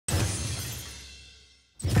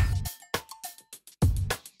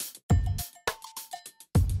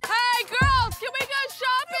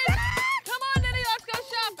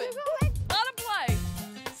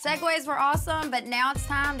Segues were awesome, but now it's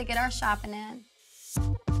time to get our shopping in.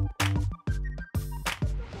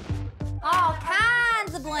 All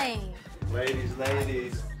kinds of bling.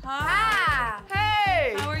 Ladies. Hi.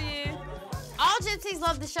 Hey. How are you? All gypsies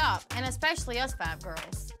love to shop, and especially us five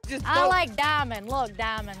girls. I like diamond. Look,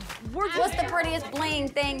 diamond. What's the prettiest bling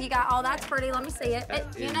thing you got? Oh, that's pretty. Let me see it.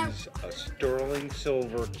 You know. A sterling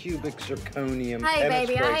silver cubic zirconium Hey, tennis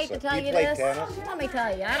baby, I hate to bracelet. tell you play this. Tennis? Let me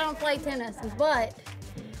tell you, I don't play tennis, but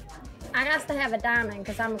I got to have a diamond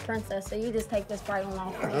because I'm a princess, so you just take this right on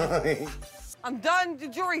off me. I'm done at the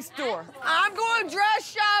jewelry store. I'm going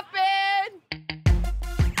dress shopping.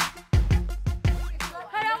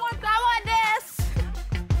 Hey, I want this.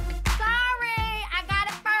 Sorry, I got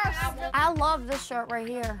it first. I love this shirt right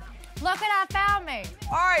here. Look what I found me.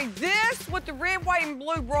 All right, this with the red, white, and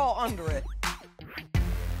blue bra under it.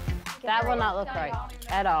 That will not look right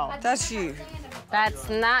at all. That's you. That's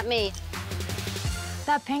not me.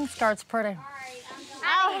 That pink skirt's pretty.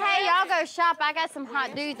 Oh, hey, y'all go shop. I got some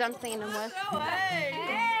hot dudes I'm seeing them with.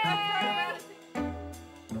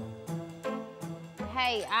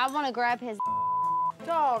 Hey, I want to grab his.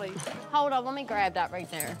 Dolly. Hold on, let me grab that right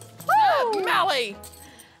there. Mellie.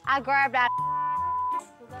 I grabbed that.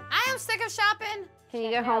 I am sick of shopping. Can you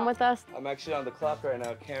go home with us? I'm actually on the clock right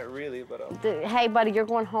now. Can't really, but Hey, buddy, you're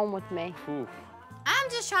going home with me. Oof. I'm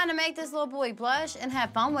just trying to make this little boy blush and have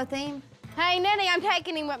fun with him. Hey, Nenny, I'm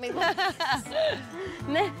taking him with me.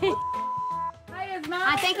 Nenny.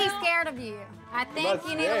 I think he's scared of you. I think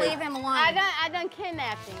you need to leave him alone. I done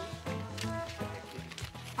kidnapped him.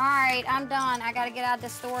 All right, I'm done. I got to get out of the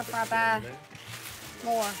store before I buy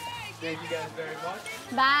more. Thank you guys very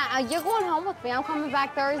much. Bye. You're going home with me. I'm coming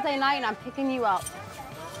back Thursday night, and I'm picking you up.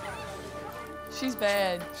 She's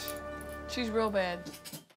bad. She's real bad.